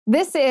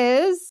This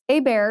is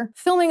a bear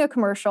filming a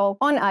commercial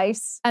on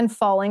ice and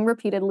falling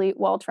repeatedly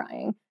while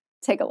trying.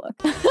 Take a look.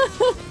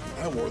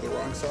 I wore the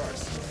wrong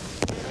socks.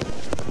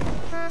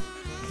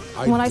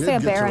 When I say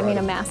a bear, I mean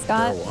a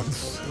mascot.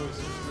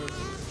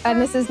 And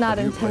this is not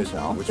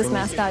intentional. This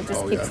mascot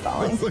just keeps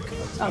falling.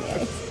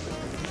 Okay.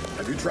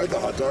 Have you tried the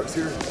hot dogs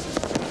here?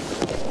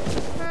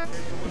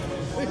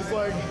 He's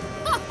like...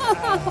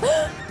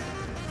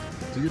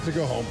 Do you get to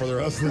go home for the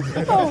rest of the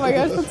day? Oh my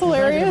gosh, that's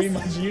hilarious.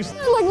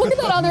 Like, look at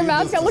that other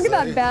mascot. Look at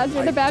that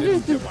badger. The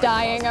badger's just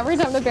dying every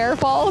time the bear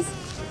falls.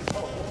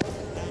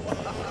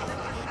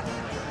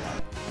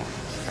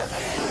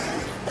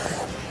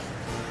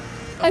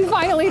 And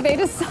finally, they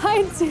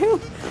decide to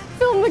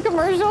film the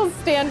commercial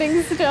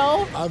standing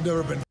still. I've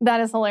never been. That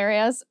is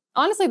hilarious.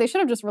 Honestly, they should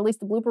have just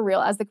released the blooper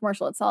reel as the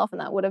commercial itself, and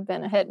that would have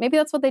been a hit. Maybe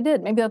that's what they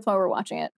did. Maybe that's why we're watching it.